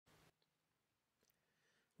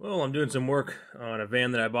Well, I'm doing some work on a van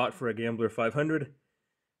that I bought for a Gambler 500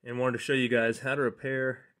 and wanted to show you guys how to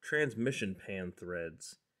repair transmission pan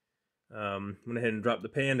threads. Went ahead and dropped the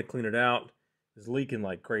pan to clean it out. It's leaking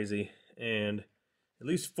like crazy, and at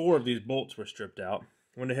least 4 of these bolts were stripped out.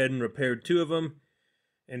 Went ahead and repaired 2 of them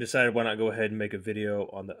and decided why not go ahead and make a video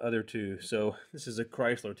on the other 2. So this is a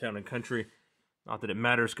Chrysler Town & Country. Not that it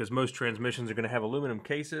matters because most transmissions are going to have aluminum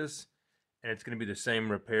cases, and it's going to be the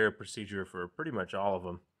same repair procedure for pretty much all of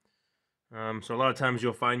them. So a lot of times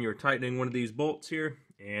you'll find you're tightening one of these bolts here,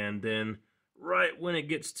 and then right when it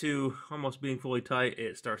gets to almost being fully tight,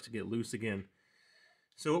 it starts to get loose again.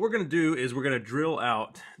 So what we're going to do is we're going to drill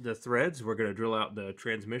out the threads. We're going to drill out the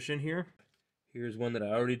transmission here. Here's one that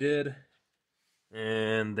I already did,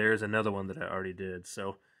 and there's another one that I already did.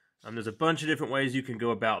 So there's a bunch of different ways you can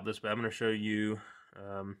go about this, but I'm going to show you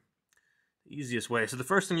the easiest way. So the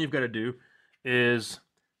first thing you've got to do is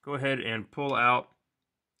go ahead and pull out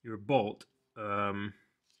your bolt, and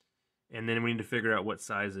then we need to figure out what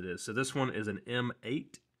size it is. So this one is an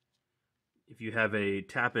M8. If you have a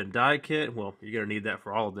tap and die kit, well, you're going to need that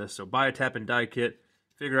for all of this. So buy a tap and die kit,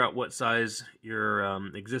 figure out what size your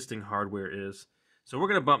existing hardware is. So we're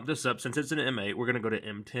going to bump this up. Since it's an M8, we're going to go to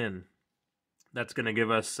M10. That's going to give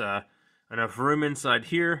us enough room inside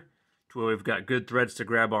here to where we've got good threads to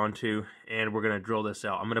grab onto, and we're going to drill this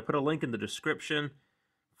out. I'm going to put a link in the description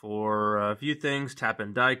for a few things, tap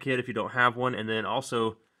and die kit if you don't have one, and then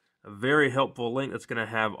also a very helpful link that's going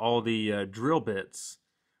to have all the drill bits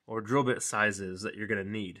or drill bit sizes that you're going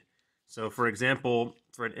to need. So for example,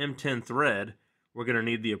 for an M10 thread, we're going to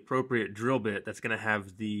need the appropriate drill bit that's going to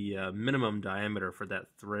have the minimum diameter for that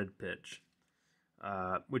thread pitch,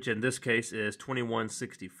 which in this case is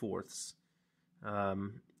 21/64.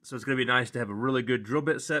 So it's going to be nice to have a really good drill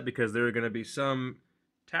bit set, because there are going to be some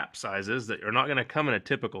tap sizes that are not going to come in a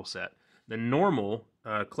typical set. The normal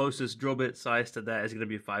closest drill bit size to that is going to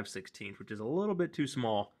be 5/16, which is a little bit too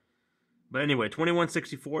small. But anyway,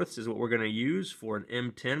 21/64 is what we're going to use for an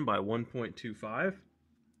M10 by 1.25.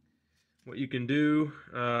 What you can do,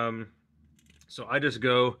 so I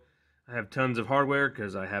have tons of hardware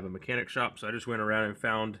because I have a mechanic shop, so I just went around and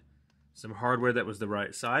found some hardware that was the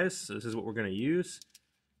right size. So this is what we're going to use.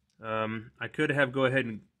 I could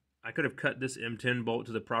have cut this M10 bolt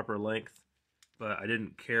to the proper length, but I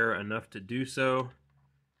didn't care enough to do so.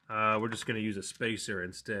 We're just going to use a spacer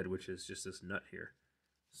instead, which is just this nut here.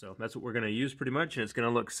 So that's what we're going to use pretty much, and it's going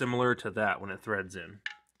to look similar to that when it threads in.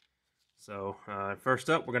 So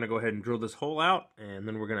first up, we're going to go ahead and drill this hole out, and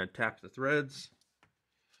then we're going to tap the threads.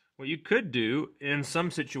 What you could do in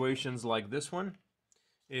some situations like this one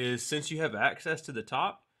is, since you have access to the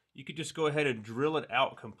top, you could just go ahead and drill it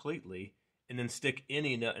out completely and then stick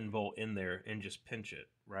any nut and bolt in there and just pinch it,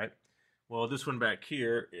 right? Well, this one back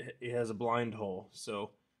here, it has a blind hole,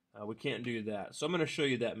 so we can't do that. So I'm going to show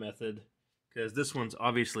you that method, because this one's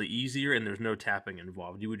obviously easier and there's no tapping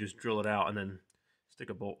involved. You would just drill it out and then stick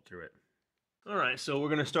a bolt through it. All right, so we're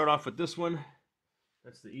going to start off with this one.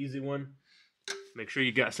 That's the easy one. Make sure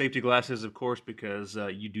you got safety glasses, of course, because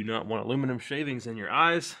you do not want aluminum shavings in your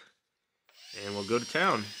eyes. And we'll go to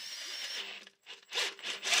town.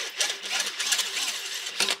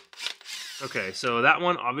 Okay, so that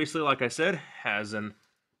one, obviously, like I said, has an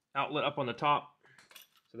outlet up on the top.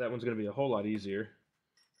 So that one's going to be a whole lot easier.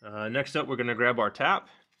 Next up, we're going to grab our tap.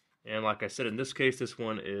 And like I said, in this case, this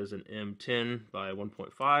one is an M10 by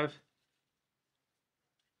 1.5.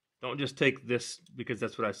 Don't just take this because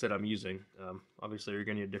that's what I said I'm using. Obviously, you're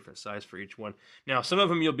going to need a different size for each one. Now, some of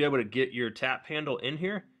them you'll be able to get your tap handle in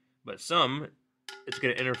here, but some, it's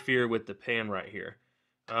going to interfere with the pan right here.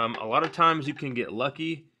 A lot of times you can get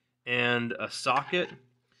lucky and a socket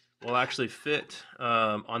will actually fit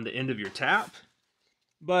on the end of your tap,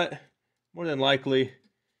 but more than likely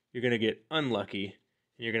you're going to get unlucky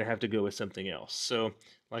and you're going to have to go with something else. So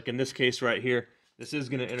like in this case right here, this is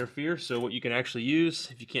going to interfere. So what you can actually use,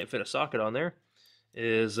 if you can't fit a socket on there,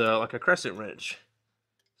 is like a crescent wrench.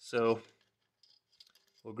 So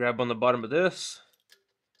we'll grab on the bottom of this,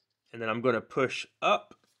 and then I'm going to push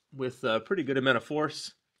up with a pretty good amount of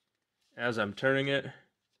force as I'm turning it,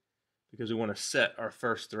 because we want to set our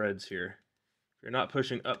first threads here. If you're not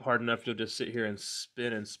pushing up hard enough, you'll just sit here and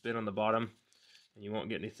spin on the bottom, and you won't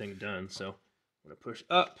get anything done. So I'm going to push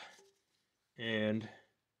up and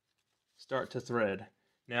start to thread.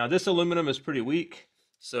 Now this aluminum is pretty weak,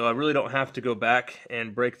 so I really don't have to go back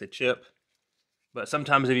and break the chip. But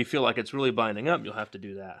sometimes if you feel like it's really binding up, you'll have to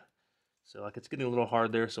do that. So like it's getting a little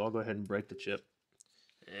hard there, so I'll go ahead and break the chip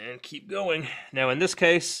and keep going. Now in this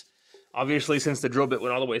case, obviously since the drill bit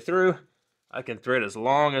went all the way through, I can thread as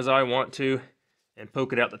long as I want to and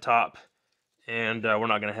poke it out the top and we're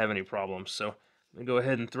not going to have any problems. So let me go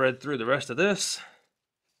ahead and thread through the rest of this,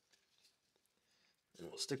 and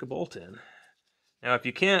we'll stick a bolt in. Now, if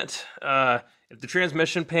you can't, if the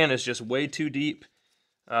transmission pan is just way too deep,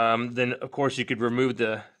 then of course you could move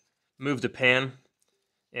the pan,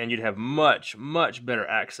 and you'd have much better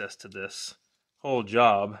access to this whole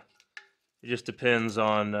job. It just depends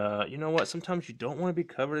on, you know what, sometimes you don't want to be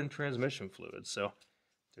covered in transmission fluid, so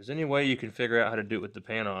if there's any way you can figure out how to do it with the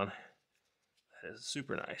pan on, that is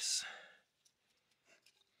super nice.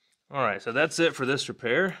 Alright, so that's it for this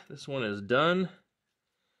repair. This one is done.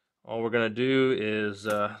 All we're going to do is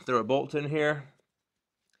throw a bolt in here,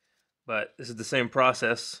 but this is the same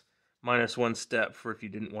process, minus one step for if you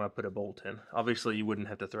didn't want to put a bolt in. Obviously, you wouldn't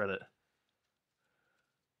have to thread it.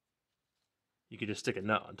 You could just stick a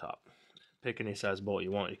nut on top. Pick any size bolt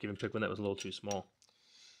you want. You can even pick one that was a little too small.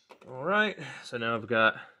 Alright, so now I've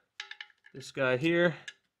got this guy here.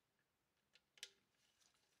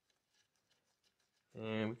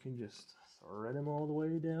 And we can just thread him all the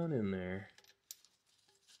way down in there.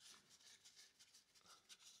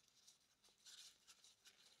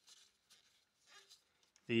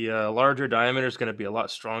 The larger diameter is going to be a lot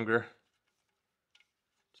stronger.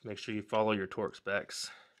 Just make sure you follow your torque specs.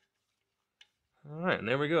 Alright, and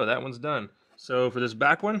there we go. That one's done. So for this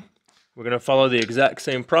back one, we're going to follow the exact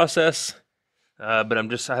same process, but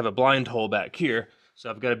I have a blind hole back here, so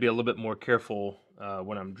I've got to be a little bit more careful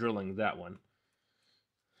when I'm drilling that one.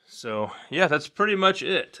 So yeah, that's pretty much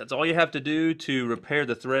it. That's all you have to do to repair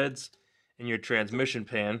the threads in your transmission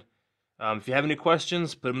pan. If you have any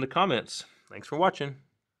questions, put them in the comments. Thanks for watching.